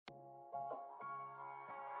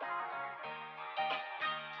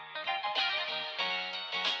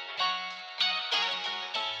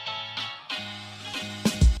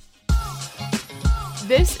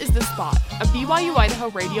This is The Spot, a BYU Idaho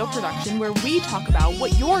radio production where we talk about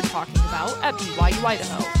what you're talking about at BYU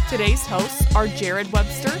Idaho. Today's hosts are Jared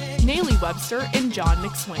Webster, Naylee Webster, and John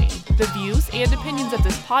McSwain. The views and opinions of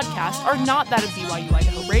this podcast are not that of BYU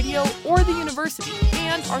Idaho Radio or the university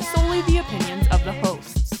and are solely the opinions of the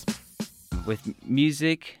hosts. With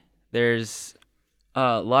music, there's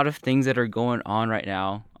a lot of things that are going on right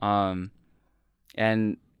now,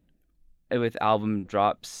 and with album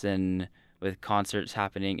drops and with concerts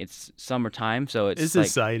happening, it's summertime, so it's like,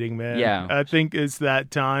 exciting, man. Yeah. I think it's that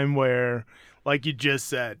time where, like you just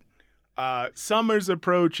said, summer's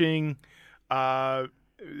approaching, warm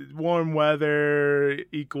weather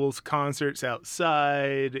equals concerts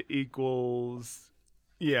outside equals,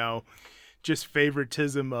 just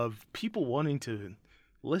favoritism of people wanting to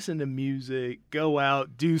listen to music, go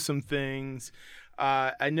out, do some things.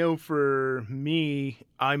 I know for me,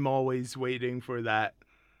 I'm always waiting for that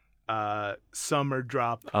summer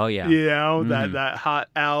drop. Oh yeah. That hot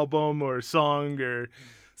album or song or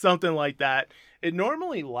something like that. It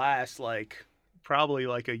normally lasts probably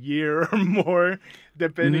a year or more,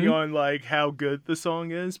 depending on how good the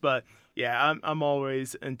song is. But yeah, I'm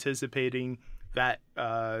always anticipating that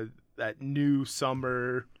new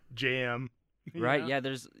summer jam. Right.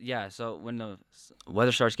 Yeah. So when the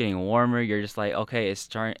weather starts getting warmer, you're just like, okay, it's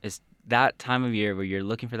that time of year where you're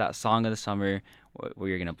looking for that song of the summer, where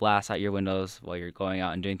you're gonna blast out your windows while you're going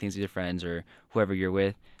out and doing things with your friends or whoever you're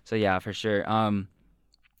with. So yeah, for sure.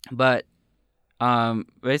 But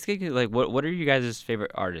basically, what are you guys'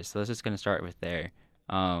 favorite artists? So let's just gonna start with there.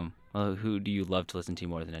 Who do you love to listen to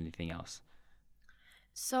more than anything else?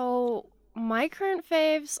 So my current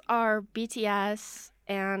faves are BTS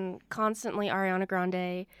and constantly Ariana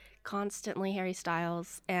Grande, constantly Harry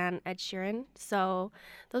Styles, and Ed Sheeran. So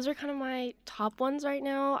those are kind of my top ones right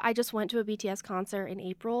now. I just went to a BTS concert in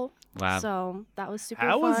April. Wow. So that was super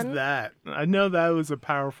How fun. was that? I know that was a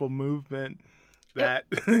powerful movement that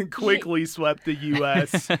quickly swept the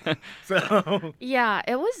U.S. So Yeah,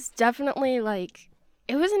 it was definitely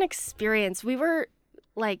it was an experience. We were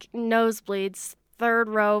nosebleeds, third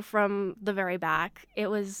row from the very back. It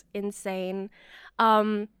was insane.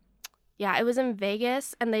 Yeah, it was in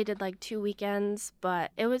Vegas, and they did 2 weekends,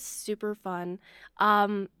 but it was super fun.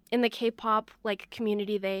 In the K-pop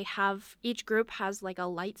community, each group has a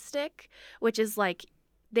light stick, which is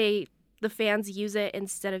the fans use it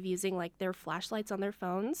instead of using their flashlights on their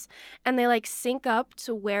phones, and they sync up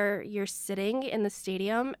to where you're sitting in the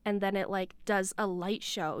stadium, and then it does a light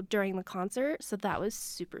show during the concert. So that was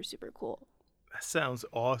super, super cool. that sounds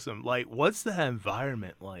awesome. What's the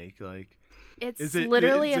environment like? It's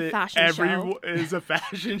literally a fashion show. It's a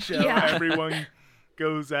fashion show. Yeah. Everyone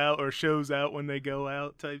goes out or shows out when they go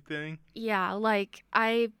out type thing. Yeah,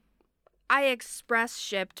 I express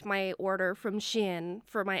shipped my order from Shein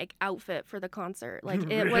for my outfit for the concert.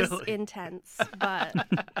 It was Really? intense, but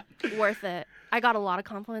worth it. I got a lot of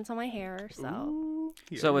compliments on my hair, so. Ooh,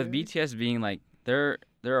 So with yeah. BTS being they're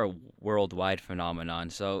a worldwide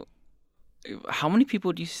phenomenon. So how many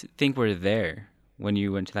people do you think were there when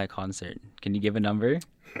you went to that concert? Can you give a number?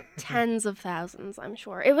 Tens of thousands, I'm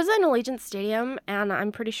sure. It was in Allegiant Stadium, and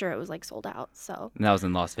I'm pretty sure it was sold out. So And that was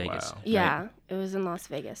in Las Vegas. Wow. right? yeah, it was in Las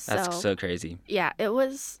Vegas. That's so so crazy. yeah, it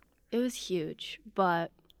was huge,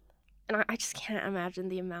 but and I just can't imagine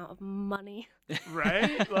the amount of money.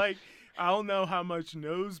 Right? I don't know how much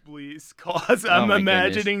nosebleeds cost. Oh I'm my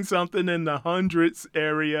imagining something in the hundreds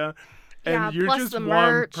area, and Yeah, you're plus just the one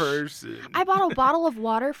merch. person. I bought a bottle of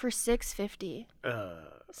water for $6.50.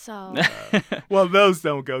 So, Well, those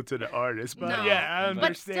don't go to the artist, but No. yeah, I But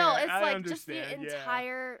understand. but still, it's I just the understand, yeah.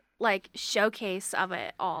 entire showcase of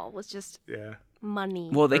it all was just Yeah. money.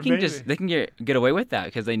 Well, they Or can maybe- they can get away with that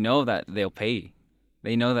because they know that they'll pay.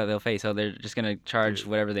 They know that they'll pay, so they're just gonna charge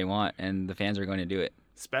whatever they want, and the fans are going to do it.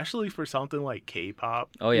 Especially for something like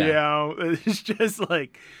K-pop. Oh, yeah. It's just I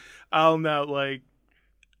don't know,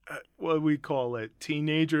 what do we call it,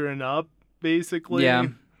 teenager and up, basically. Yeah.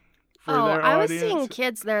 For Oh, their I was audience. seeing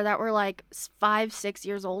kids there that were 5, 6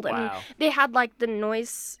 years old, and Wow. they had the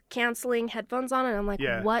noise canceling headphones on, and I'm like,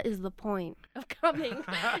 Yeah. what is the point of coming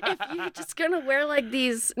if you're just gonna wear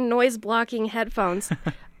these noise blocking headphones?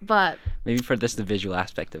 But Maybe for the visual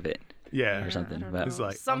aspect of it. Yeah. Or something, I don't but-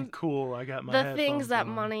 It's know. I'm cool. I got my the things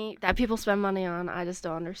headphones that on. people spend money on, I just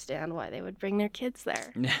don't understand why they would bring their kids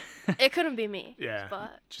there. It couldn't be me. Yeah.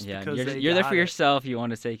 But Just Yeah, because you're, they you're there got for it. yourself. You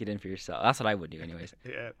want to take it in for yourself. That's what I would do, anyways.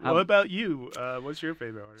 Yeah. How- What about you? What's your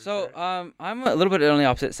favorite artist? So, Eric? I'm a little bit on the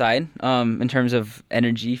opposite side. In terms of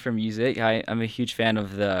energy for music, I'm a huge fan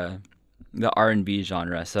of the R&B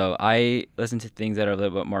genre. So I listen to things that are a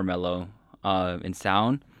little bit more mellow, in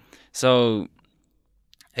sound. So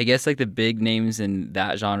I guess like the big names in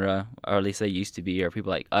that genre, or at least they used to be, are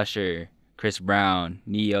people like Usher, Chris Brown,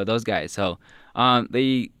 Neo, those guys. So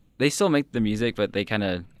they still make the music, but they kind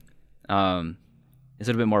of it's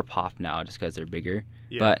a little bit more pop now just because they're bigger.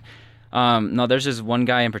 Yeah. But no, there's just one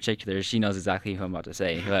guy in particular. She knows exactly who I'm about to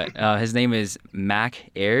say. But his name is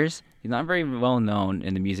Mac Ayres. He's not very well known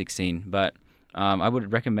in the music scene, but I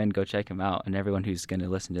would recommend go check him out. And everyone who's going to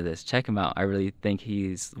listen to this, check him out. I really think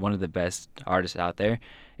he's one of the best artists out there.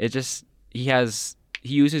 It's just he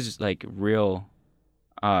uses like real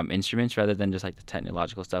instruments rather than just like the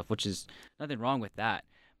technological stuff, which is nothing wrong with that.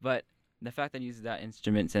 But the fact that he uses that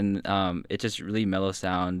instruments and it just really mellow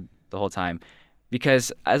sound the whole time.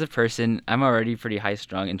 Because as a person, I'm already pretty high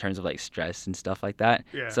strung in terms of like stress and stuff like that.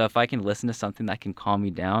 Yeah. So if I can listen to something that can calm me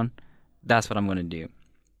down, that's what I'm gonna do.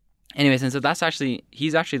 Anyways, and so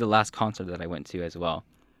he's actually the last concert that I went to as well.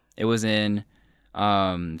 It was in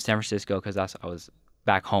San Francisco because I was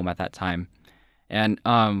back home at that time, and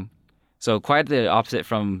so quite the opposite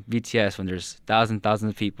from BTS when there's thousands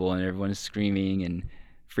of people and everyone's screaming and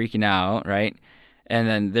freaking out, right? And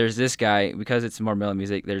then there's this guy, because it's more mellow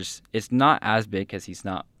music, it's not as big because he's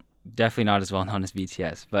definitely not as well known as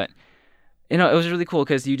BTS. But, it was really cool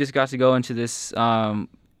because you just got to go into this, I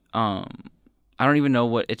don't even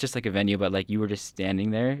know it's just like a venue, but like you were just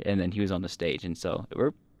standing there and then he was on the stage. And so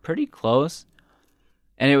we're pretty close.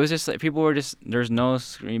 And it was just like there's no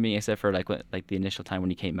screaming except for like the initial time when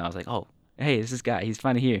he came out. I was like, oh, hey, it's this guy. He's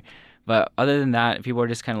finally here. But other than that, people were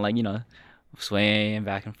just kind of like, swaying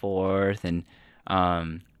back and forth and,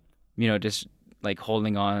 just like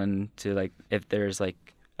holding on to like if there's like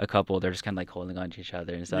a couple, they're just kind of like holding on to each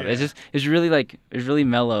other and stuff. Yeah. It's really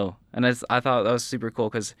mellow, and I thought that was super cool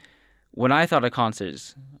because when I thought of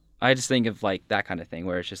concerts, I just think of like that kind of thing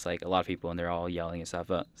where it's just like a lot of people and they're all yelling and stuff.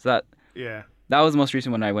 So that was the most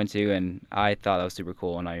recent one I went to, and I thought that was super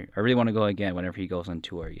cool, and I really want to go again whenever he goes on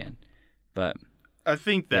tour again. But I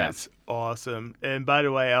think that's awesome. And by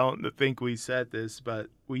the way, I don't think we said this, but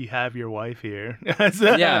we have your wife here as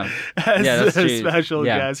a special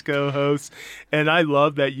guest co-host. And I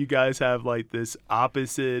love that you guys have like this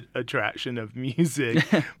opposite attraction of music,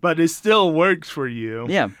 but it still works for you.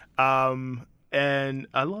 Yeah. And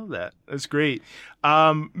I love that. That's great.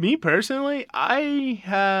 Me personally, I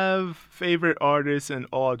have favorite artists in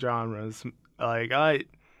all genres. Like I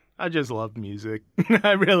just love music.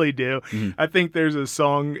 I really do. Mm-hmm. I think there's a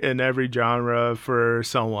song in every genre for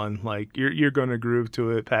someone. Like you're gonna groove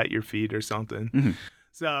to it, pat your feet or something. Mm-hmm.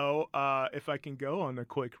 So if I can go on a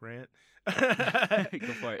quick rant, go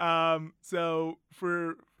for it. So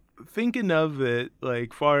for thinking of it,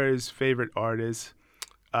 like far as favorite artists,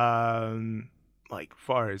 like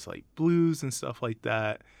far as like blues and stuff like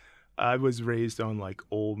that, I was raised on like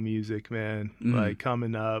old music, man. Mm-hmm. Like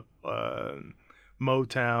coming up.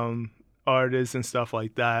 Motown artists and stuff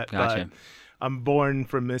like that. Gotcha. But I'm born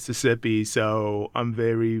from Mississippi, so I'm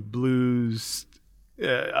very blues,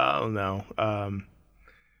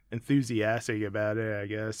 enthusiastic about it, I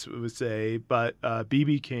guess we would say. But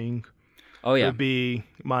B.B. King would be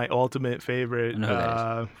my ultimate favorite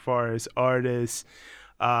far as artists.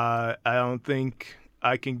 I don't think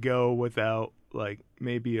I can go without like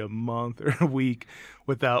maybe a month or a week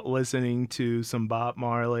without listening to some Bob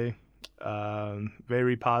Marley.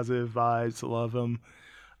 Very positive vibes, love him.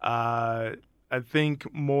 I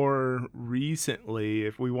think more recently,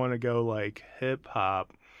 if we want to go like hip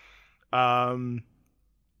hop, I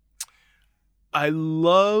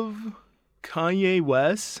love Kanye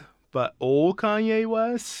West, but old Kanye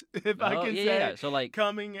West, if I can say. Yeah. So like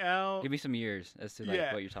coming out. Give me some years as to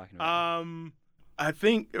like what you're talking about. I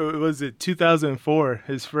think it was 2004,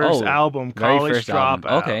 his first album, College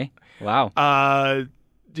Dropout. Okay. Wow.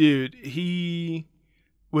 Dude, he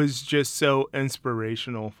was just so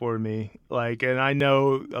inspirational for me. Like, and I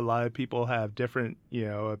know a lot of people have different,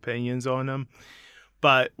 opinions on him.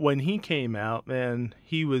 But when he came out, man,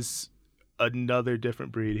 he was another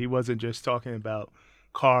different breed. He wasn't just talking about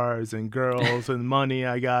cars and girls and money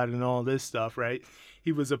I got and all this stuff, right?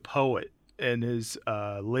 He was a poet in his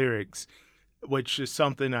lyrics, which is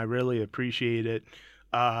something I really appreciated.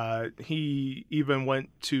 He even went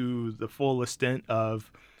to the full extent of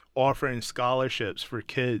offering scholarships for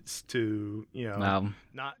kids to,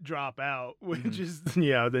 not drop out, which is,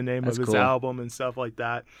 the name of his album and stuff like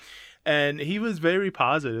that. And he was very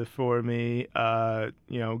positive for me,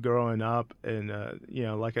 growing up and,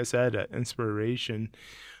 like I said, inspiration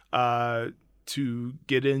to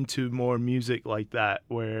get into more music like that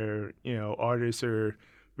where, artists are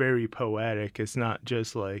very poetic. It's not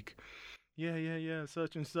just like, yeah,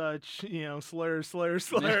 such and such, slur.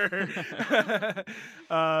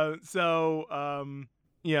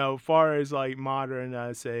 far as like modern,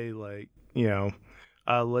 I say like,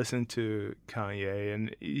 I listen to Kanye,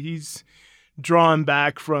 and he's drawn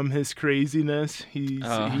back from his craziness. He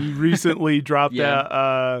recently dropped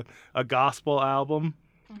a gospel album,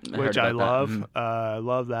 which I love. I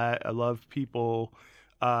love that. I love people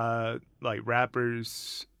like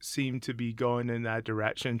rappers seem to be going in that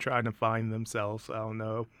direction, trying to find themselves. I don't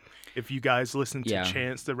know if you guys listen to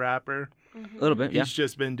Chance the Rapper. A little bit, yeah. He's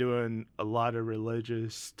just been doing a lot of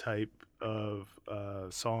religious type of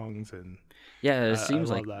songs, and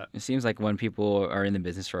it seems like when people are in the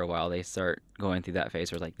business for a while, they start going through that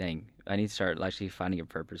phase where like, dang, I need to start actually finding a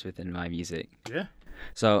purpose within my music. Yeah.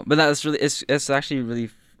 So, but that's really it's actually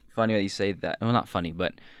really funny that you say that. Well, not funny,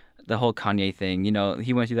 but the whole Kanye thing.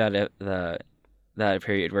 He went through that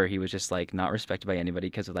period where he was just like not respected by anybody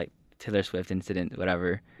because of like Taylor Swift incident,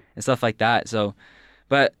 whatever, and stuff like that. So,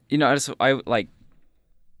 but I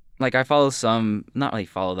follow some, not really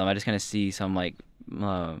follow them. I just kind of see some like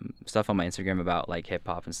stuff on my Instagram about like hip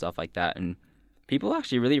hop and stuff like that, and people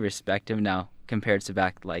actually really respect him now compared to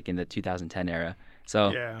back like in the 2010 era.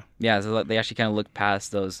 So so they actually kind of look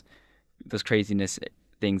past those craziness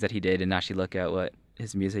things that he did and actually look at what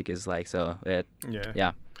his music is like. So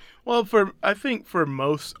Well, I think for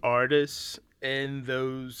most artists and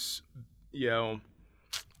those,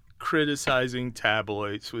 criticizing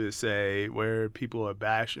tabloids would say, where people are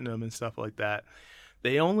bashing them and stuff like that,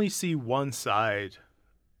 they only see one side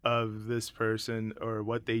of this person or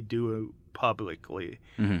what they do publicly.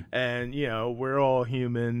 Mm-hmm. And, we're all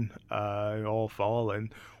human, all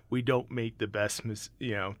fallen. We don't make the best,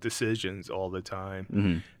 decisions all the time.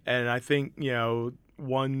 Mm-hmm. And I think,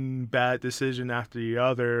 one bad decision after the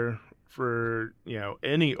other for,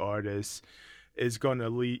 any artist is going to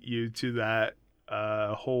lead you to that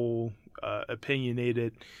whole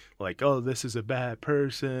opinionated, like, oh, this is a bad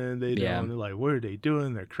person. They don't, like, what are they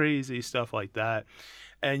doing? They're crazy, stuff like that.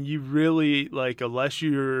 And you really, like, unless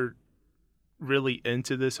you're really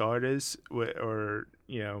into this artist or,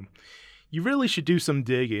 you really should do some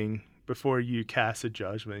digging before you cast a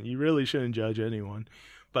judgment. You really shouldn't judge anyone,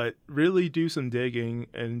 but really do some digging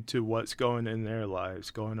into what's going on in their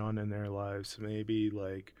lives. Maybe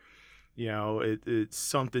like, it's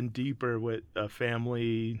something deeper with a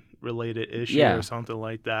family-related issue or something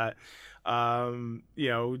like that.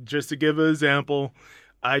 Just to give an example,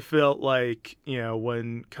 I felt like,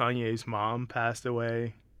 when Kanye's mom passed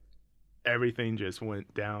away, everything just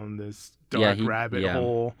went down this dark rabbit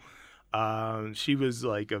hole. She was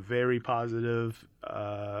like a very positive,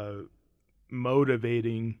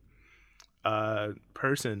 motivating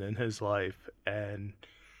person in his life, and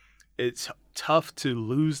it's tough to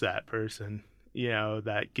lose that person,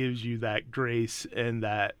 that gives you that grace and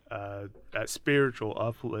that spiritual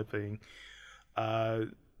uplifting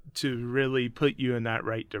to really put you in that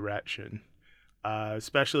right direction,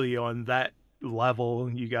 especially on that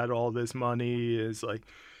level. You got all this money, is like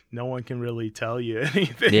no one can really tell you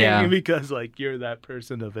anything because like you're that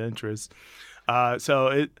person of interest.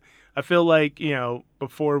 So I feel like,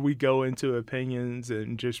 before we go into opinions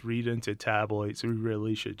and just read into tabloids, we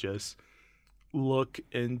really should just look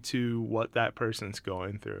into what that person's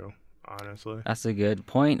going through, honestly. That's a good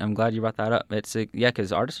point. I'm glad you brought that up. It's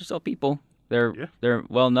because artists are still people. They're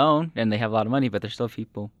well known and they have a lot of money, but they're still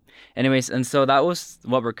people. Anyways, and so that was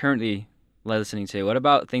what we're currently listening to. What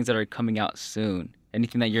about things that are coming out soon?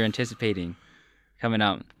 Anything that you're anticipating coming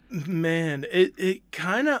out? Man, it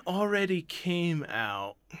kind of already came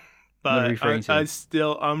out. But I'm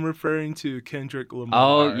referring to Kendrick Lamar.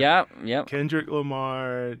 Oh, yeah. Kendrick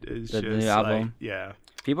Lamar is the just new album. Like,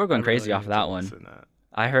 people are going crazy off of that one.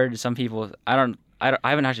 I heard some people. I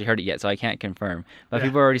haven't actually heard it yet, so I can't confirm. But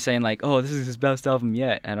people are already saying like, "Oh, this is his best album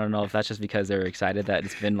yet." I don't know if that's just because they're excited that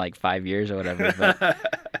it's been like 5 years or whatever. But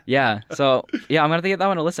so I'm gonna get that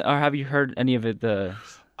one to listen. Or have you heard any of it?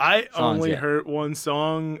 I only heard one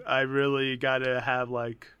song. I really gotta have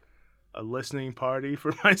like a listening party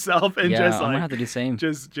for myself and just like, I'm gonna have to do the same.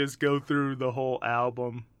 Just go through the whole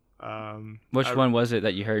album. Which one was it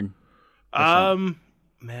that you heard?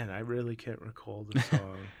 Man, I really can't recall the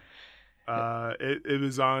song. It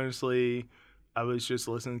was honestly, I was just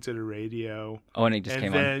listening to the radio. Oh, and it just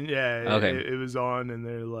came on. Okay. It was on, and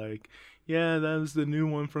they're like, "Yeah, that was the new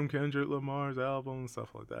one from Kendrick Lamar's album," and stuff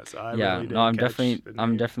like that. So I'm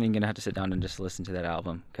definitely gonna have to sit down and just listen to that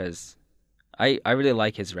album because I really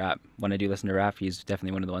like his rap. When I do listen to rap, he's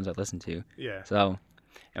definitely one of the ones I listen to. Yeah. So,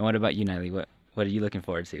 and what about you, Niley? What are you looking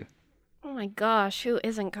forward to? Oh my gosh, who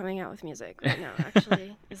isn't coming out with music right now,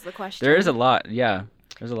 actually, is the question. There is a lot, yeah.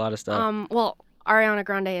 There's a lot of stuff. Well, Ariana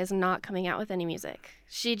Grande is not coming out with any music.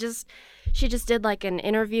 she just did like an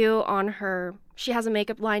interview on her. She has a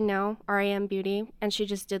makeup line now, RAM Beauty, and she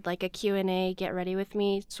just did like a Q&A, get ready with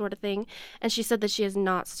me sort of thing. And she said that she has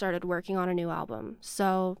not started working on a new album.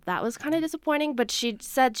 So that was kind of disappointing, but she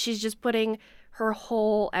said she's just putting her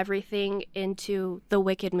whole everything into the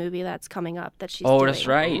Wicked movie that's coming up that she's doing. That's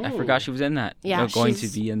right. I Ooh. forgot she was in that. Yeah, going to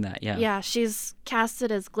she's- be in that. Yeah. Yeah, she's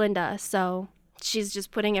casted as Glinda, so she's just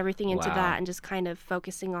putting everything into Wow. that and just kind of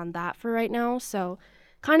focusing on that for right now. So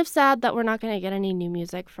kind of sad that we're not going to get any new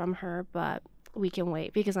music from her, but we can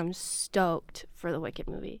wait because I'm stoked for the Wicked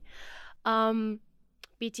movie.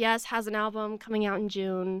 BTS has an album coming out in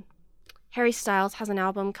June. Harry Styles has an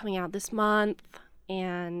album coming out this month.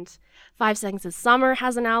 And 5 Seconds of Summer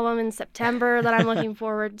has an album in September that I'm looking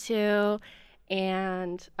forward to.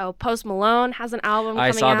 And Post Malone has an album coming I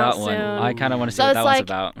out saw that soon. one. I kind of want to see So what it's that like one's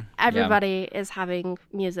about. Yeah. Everybody is having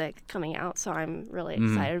music coming out, so I'm really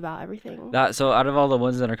Mhm. excited about everything. So out of all the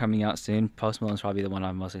ones that are coming out soon, Post Malone's probably the one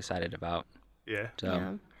I'm most excited about. Yeah.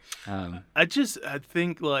 So, Yeah. I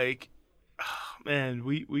think like, man,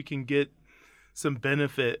 we can get some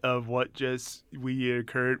benefit of what just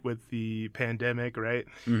occurred with the pandemic, right?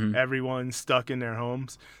 mhm. Everyone's stuck in their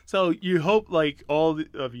homes. So you hope like of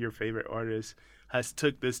your favorite artists has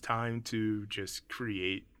took this time to just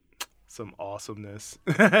create some awesomeness.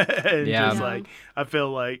 And Yeah. just Yeah. like, I feel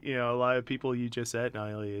like, a lot of people you just said,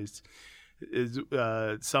 Niley, is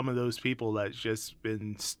some of those people that's just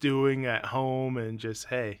been stewing at home and just,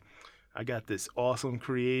 hey, I got this awesome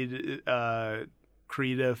creative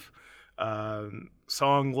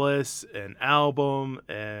song list and album,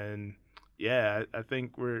 and yeah, I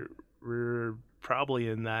think we're probably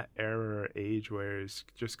in that era or age where it's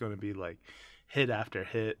just going to be like hit after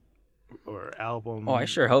hit or album. Oh, I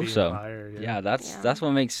sure hope being so. fire, Yeah, that's Yeah. that's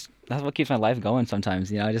what keeps my life going sometimes.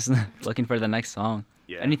 Just looking for the next song.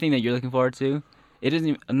 Yeah. Anything that you're looking forward to? It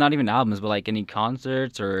isn't not even albums, but like any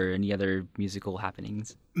concerts or any other musical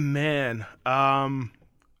happenings. Man,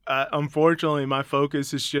 unfortunately, my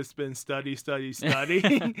focus has just been study.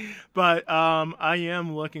 But I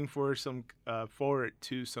am looking for forward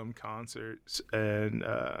to some concerts and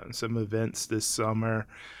some events this summer.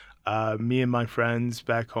 Me and my friends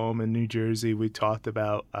back home in New Jersey, we talked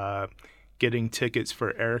about getting tickets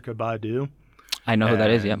for Erykah Badu. I know who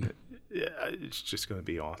that is. Yep. And, yeah, it's just going to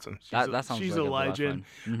be awesome. That sounds she's like a lot of legend.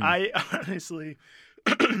 fun. Mhm. I honestly,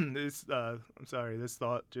 I'm sorry, this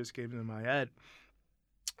thought just came into my head.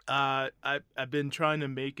 I've been trying to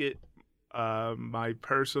make it my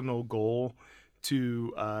personal goal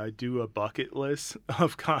to do a bucket list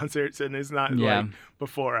of concerts, and it's not Yeah. like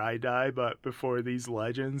before I die, but before these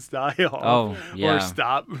legends die off Oh yeah. or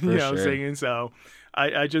stop, sure. singing. So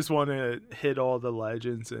I just want to hit all the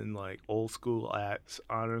legends and like old school acts,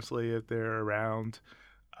 honestly, if they're around.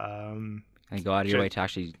 And go out of your way to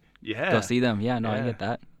actually Yeah. go see them. Yeah, no, I Yeah. get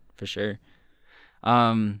that for sure.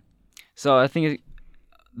 So I think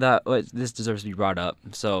this deserves to be brought up.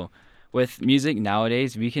 So with music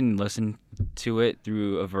nowadays, we can listen to it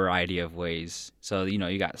through a variety of ways. So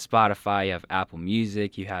you got Spotify, you have Apple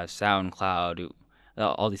Music, you have SoundCloud.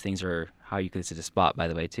 All these things are how you can listen to Spot, by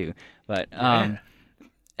the way, too. But Yeah.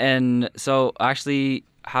 and so I actually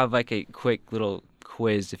have like a quick little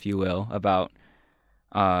quiz, if you will, about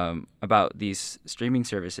these streaming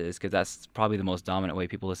services, because that's probably the most dominant way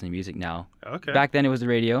people listen to music now. Okay. Back then it was the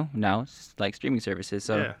radio. Now it's like streaming services.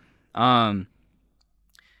 So, Yeah.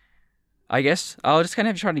 I guess I'll just kind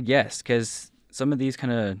of try to guess, because some of these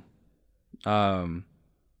kind of,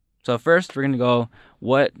 so first we're gonna go.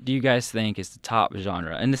 What do you guys think is the top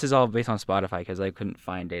genre? And this is all based on Spotify, because I couldn't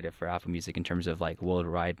find data for Apple Music in terms of like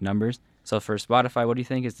worldwide numbers. So for Spotify, what do you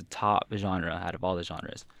think is the top genre out of all the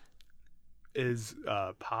genres? Is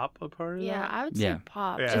pop a part of Yeah, that? I would say Yeah.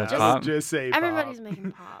 pop. Yeah, Just- I pop. would just say everybody's pop.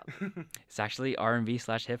 making pop. It's actually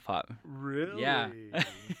R&B/hip hop. Really? Yeah.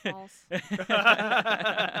 False.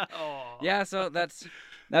 Aw. Yeah, so that's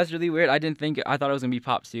really weird. I thought it was gonna be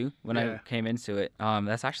pop too when Yeah. I came into it.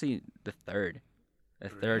 That's actually the third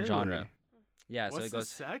genre. Really? Yeah, so What's it the goes.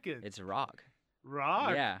 second? It's rock.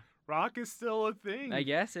 rock. Yeah, Rock is still a thing. I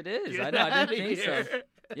guess it is. Get I know. I outta didn't think so. here.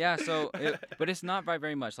 Yeah, but it's not by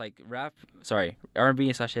very much. Like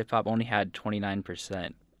R&B/hip hop only had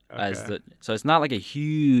 29% as Okay. so it's not like a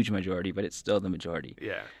huge majority, but it's still the majority.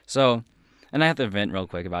 Yeah. So, and I have to vent real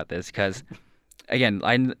quick about this because, again,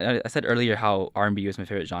 I said earlier how R&B was my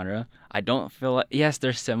favorite genre. I don't feel like, yes,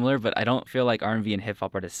 they're similar, but I don't feel like R&B and hip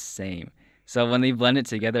hop are the same. So when they blend it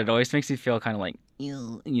together, it always makes me feel kind of like,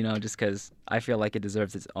 just because I feel like it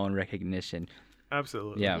deserves its own recognition.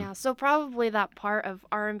 Absolutely. Yeah. Yeah, so probably that part of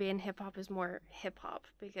R&B and hip hop is more hip hop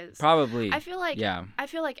because Probably. I feel like Yeah.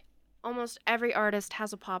 almost every artist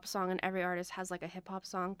has a pop song and every artist has like a hip hop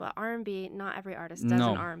song, but R&B, not every artist does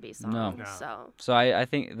No. an R&B song. No. No. So So I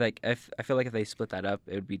think like I feel like if they split that up,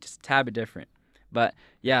 it would be just a tad bit different. But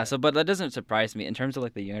yeah, so but that doesn't surprise me in terms of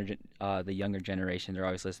like the younger generation. They're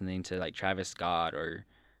always listening to like Travis Scott or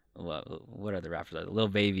what other rappers, like Lil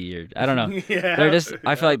Baby or I don't know. Yeah. They're just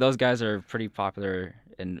I feel like those guys are pretty popular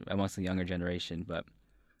in amongst the younger generation. But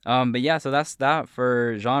yeah, so that's that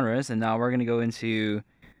for genres, and now we're gonna go into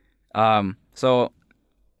so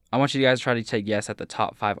I want you guys to try to take guess at the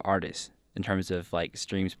top 5 artists in terms of like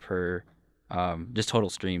streams per just total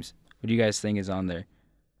streams. What do you guys think is on there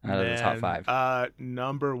out of the top 5?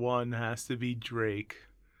 Number 1 has to be Drake.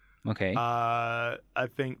 Okay. I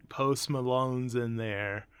think Post Malone's in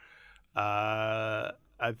there.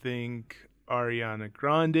 I think Ariana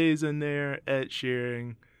Grande's in there, Ed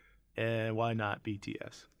Sheeran, and why not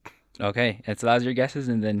BTS? Okay. And so that was your guesses,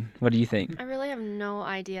 and then what do you think? I really have no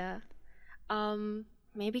idea.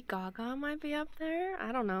 Maybe Gaga might be up there.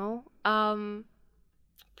 I don't know.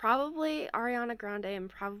 Probably Ariana Grande and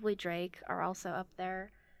probably Drake are also up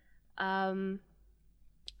there.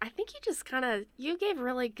 I think you gave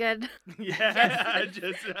really good. Yeah,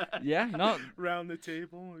 just Yeah, no. round the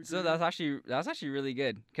table. So that's actually really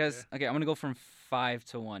good because okay, I'm gonna go from 5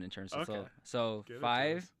 to 1 in terms of Okay. so Give it to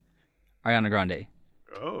 5 us. Ariana Grande,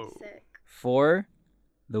 Oh. Sick. 4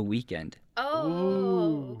 The Weeknd, Oh,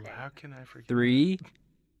 Ooh, okay. how can I forget? 3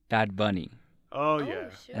 Bad Bunny, Oh Oh, yeah.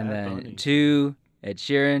 shit. and Bad then Bunny. 2 Ed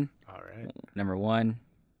Sheeran, All right. number 1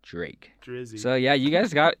 Drake. Drizzy. So yeah, you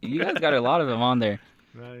guys got a lot of them on there.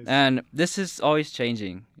 Nice. And this is always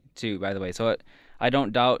changing too, by the way. So I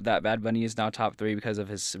don't doubt that Bad Bunny is now top 3 because of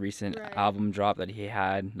his recent Right. album drop that he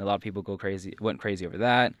had. A lot of people went crazy over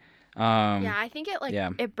that. Yeah, I think yeah.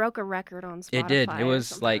 it broke a record on Spotify. It did. It or was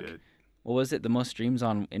something. like Good. what was it? The most streams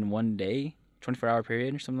in one day, 24-hour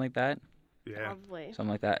period or something like that. Yeah. Probably.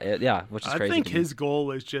 Something like that. Yeah, which is I crazy. think to me. his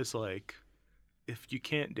goal is just like, if you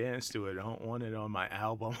can't dance to it, I don't want it on my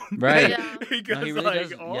album. Right. Yeah. Because No, he really like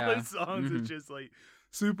does- all yeah. his songs Mhm. is just like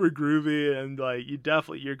super groovy and like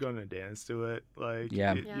you're gonna dance to it. Like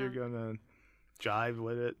Yeah. you're gonna jive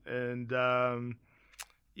with it. And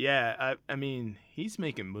yeah, I mean he's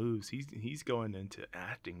making moves. He's going into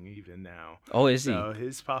acting even now. Oh, is he? So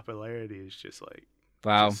his popularity is just like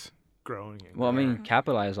Wow. just growing. And Well, I mean, growing.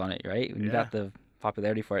 capitalize on it, right? When you Yeah. got the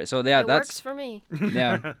popularity for it. So yeah, It that's works for me.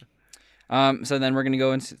 yeah. So then we're gonna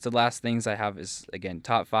go into the last things I have is again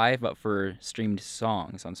top 5, but for streamed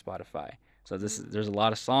songs on Spotify. So there's a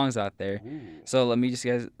lot of songs out there. Ooh. So let me just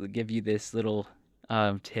guys give you this little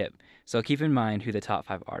tip. So keep in mind who the top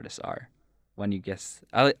 5 artists are when you guess.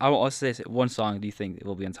 I will also say one song. Do you think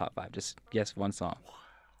will be in top 5? Just guess one song.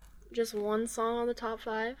 Just one song on the top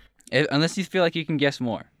 5. Unless you feel like you can guess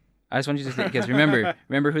more. I just want you to think because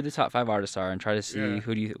remember who the top 5 artists are and try to see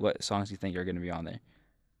Yeah. what songs you think are gonna be on there.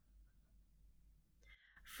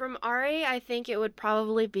 From Ari, I think it would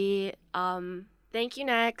probably be Thank You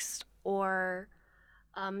Next or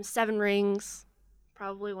Seven Rings.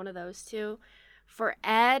 Probably one of those two. For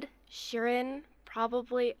Ed Sheeran,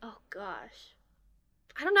 probably, oh gosh.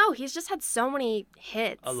 I don't know. He's just had so many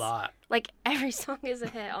hits. A lot. Like every song is a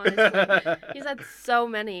hit, honestly. He's had so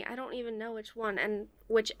many. I don't even know which one and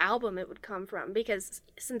which album it would come from because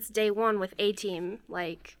since day one with A-Team,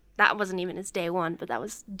 like that wasn't even his day one, but that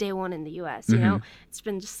was day one in the US, you know? It's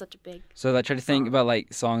been just such a big So I try to think song. about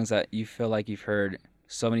like songs that you feel like you've heard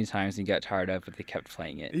so many times and you got tired of, but they kept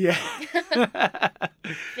playing it. Yeah.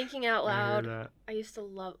 Thinking Out I hear Loud. that.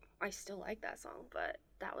 I still like that song, but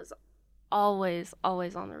that was always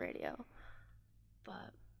on the radio.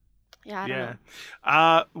 But yeah, I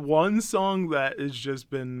don't know. One song that has just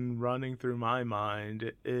been running through my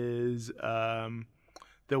mind is The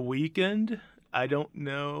Weeknd. I don't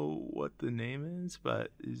know what the name is,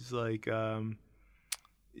 but it's like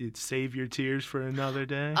it's Save Your Tears for Another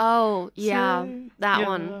Day. Oh, yeah, Save that your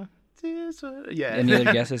one. tears for- Yeah. Any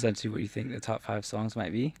other guesses as to what you think the top 5 songs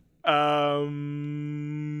might be?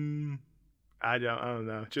 I don't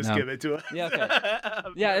know. Just No. give it to us. Yeah, okay.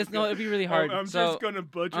 Yeah, it'd be really hard. I'm so, just gonna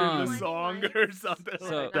butcher um, the song or something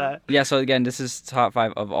So- like that. yeah, so again, this is top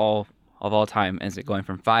 5 of all time, and it's going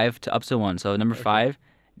from 5 to up to 1. So number 5,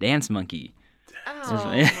 Dance Monkey. Oh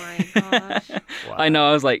my gosh. I know.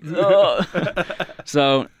 I was like, oh.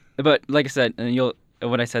 So, but like I said, and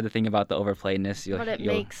when I said the thing about the overplayedness, But it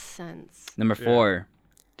you'll makes sense. number Yeah. 4,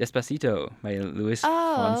 Despacito by Luis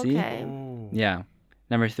Oh, Fonsi. okay. Oh. Yeah.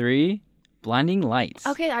 Number 3, Blinding Lights.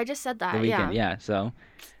 Okay, I just said The that. Weeknd. Yeah. So,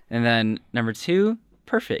 and then number 2,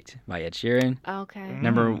 Perfect by Ed Sheeran. Okay. Mm.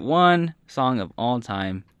 Number 1 song of all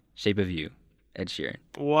time, Shape of You. Ed Sheeran.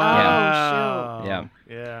 Wow. Yeah.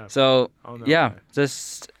 Yeah. So Oh, no yeah, way.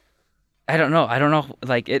 just I don't know,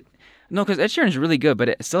 like it. No, because Ed Sheeran's really good, but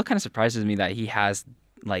it still kind of surprises me that he has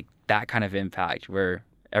like that kind of impact where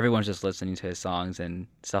everyone's just listening to his songs and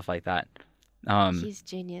stuff like that. He's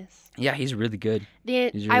genius. Yeah, he's really good.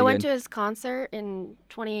 I He's really went good. to his concert in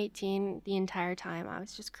 2018. The entire time, I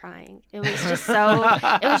was just crying. It was just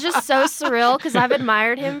so surreal because I've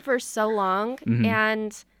admired him for so long, Mhm.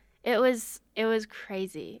 and it was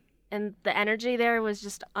crazy. And the energy there was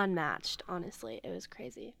just unmatched. Honestly, it was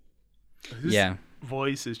crazy. His Yeah,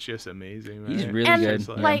 voice is just amazing, right? he's really And good. It's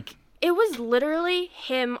yeah. like it was literally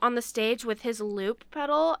him on the stage with his loop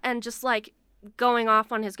pedal and just like going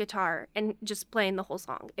off on his guitar and just playing the whole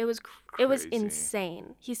song. It was Crazy.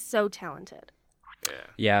 insane. He's so talented. Yeah.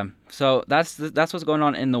 Yeah, so that's what's going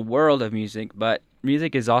on in the world of music, but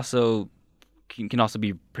music is also can also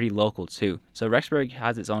be pretty local too. So Rexburg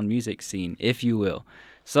has its own music scene, if you will.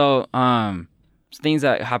 So things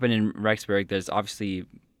that happen in Rexburg, there's obviously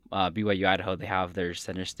BYU Idaho. They have their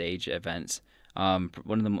center stage events. One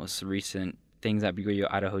of the most recent things that BYU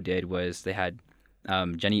Idaho did was they had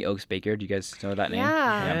Jenny Oaks Baker. Do you guys know that name?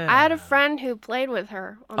 Yeah. Yeah. I had a friend who played with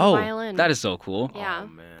her on the Oh, violin. that is so cool. Yeah. Oh,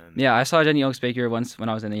 man. Yeah, I saw Jenny Oaks Baker once when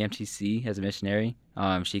I was in the MTC as a missionary.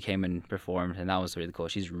 She came and performed, and that was really cool.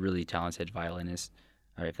 She's a really talented violinist,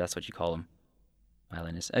 or if that's what you call them,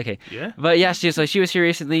 violinist. Okay, Yeah. but yeah, she was here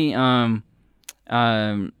recently.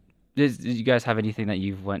 Did you guys have anything that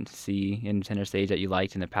you went to see in center stage that you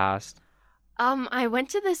liked in the past? I went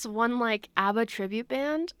to this one like ABBA tribute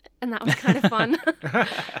band, and that was kind of fun.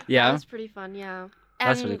 That Yeah, was pretty fun. Yeah.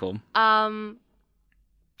 that's And, really cool.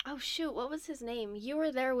 Oh shoot, what was his name? You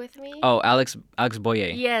were there with me. Oh, Alex Boyer.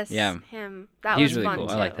 Yes. Yeah. Him. That He's was really fun cool.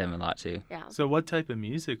 too. I like him a lot too. Yeah. So what type of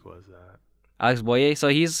music was that? Alex Boyer. So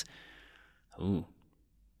he's, ooh,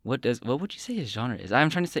 what would you say his genre is? I'm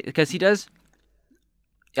trying to say because he does.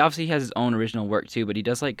 Obviously, he has his own original work too, but he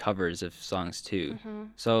does like covers of songs too. hmm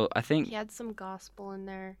So I think, He had some gospel in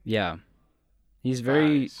there. yeah, he's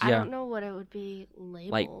very Nice. I yeah, don't know what it would be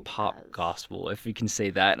labeled like pop as. gospel, if you can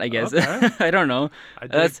say that. I guess Okay. I don't know. I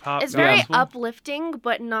dig That's- pop It's very gospel. uplifting,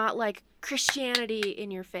 but not like Christianity in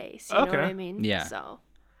your face. You know what Okay. I mean? Yeah. So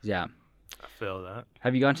Yeah. I feel that.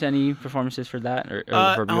 Have you gone to any performances for that or for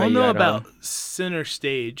I BYU don't know Idaho? about center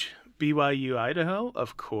stage. BYU Idaho,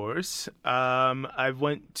 of course. I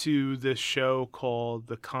went to this show called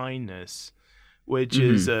The Kindness, which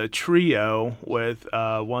is a trio with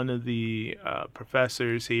one of the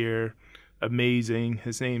professors here. Amazing.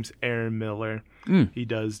 His name's Aaron Miller. He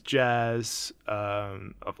does jazz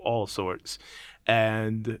of all sorts.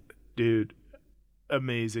 And, dude,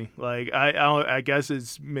 amazing. Like, I guess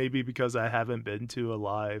it's maybe because I haven't been to a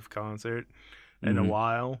live concert in a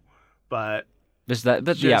while, but But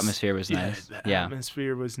the just- atmosphere was nice. The Yeah.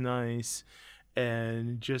 atmosphere was nice,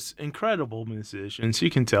 and just incredible musicians. You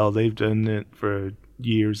can tell they've done it for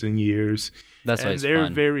years and years, That's why and it's they're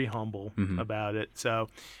fun. very humble Mhm. about it. So,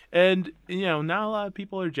 and not a lot of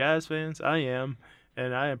people are jazz fans. I am,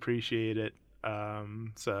 and I appreciate it.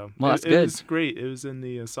 So Well, that's it good. was great. It was in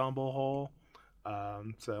the ensemble hall.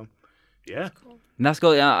 So yeah, And that's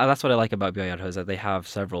cool. Yeah, that's what I like about BYU Idaho is that they have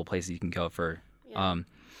several places you can go for. Yeah.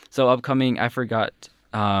 So upcoming, I forgot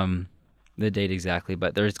the date exactly,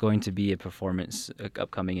 but there's going to be a performance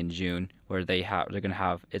upcoming in June where they're gonna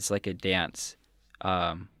have it's like a dance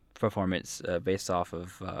performance based off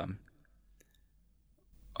of I'm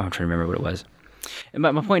trying to remember what it was. And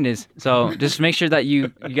my point is, so just make sure that you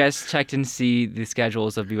guys checked and see the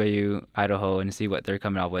schedules of BYU Idaho and see what they're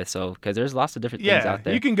coming out with. So because there's lots of different things yeah. out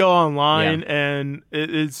there. You can go online and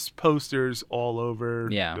it's posters all over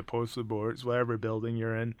Yeah. the poster boards, whatever building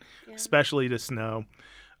you're in, Yeah. especially the snow.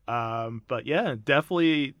 But yeah,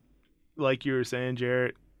 definitely, like you were saying,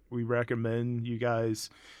 Jarrett, we recommend you guys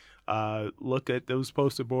look at those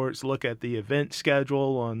poster boards, look at the event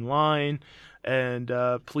schedule online, and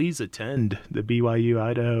please attend the BYU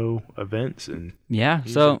Idaho events. And Yeah.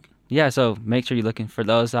 So make sure you're looking for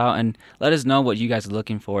those out and let us know what you guys are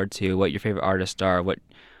looking forward to, what your favorite artists are, what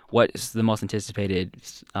is the most anticipated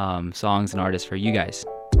songs and artists for you guys.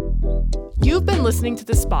 You've been listening to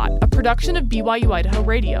The Spot, a production of BYU Idaho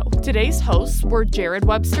Radio. Today's hosts were Jared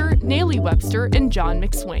Webster, Nayli Webster, and John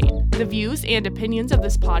McSwain. The views and opinions of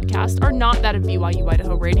this podcast are not that of BYU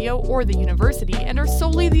Idaho Radio or the university and are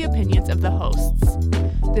solely the opinions of the hosts.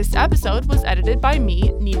 This episode was edited by me,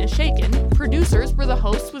 Nina Shakin. Producers were the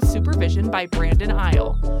hosts with supervision by Brandon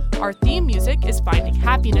Isle. Our theme music is Finding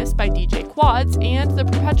Happiness by DJ Quads and The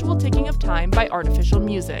Perpetual Ticking of Time by Artificial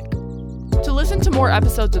Music. To listen to more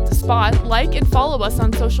episodes of The Spot, like and follow us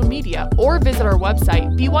on social media or visit our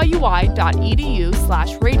website,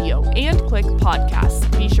 byui.edu/radio, and click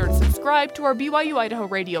podcasts. Be sure to subscribe to our BYU Idaho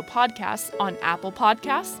Radio podcasts on Apple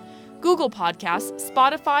Podcasts, Google Podcasts,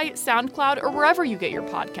 Spotify, SoundCloud, or wherever you get your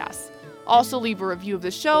podcasts. Also leave a review of the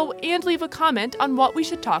show and leave a comment on what we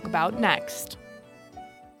should talk about next.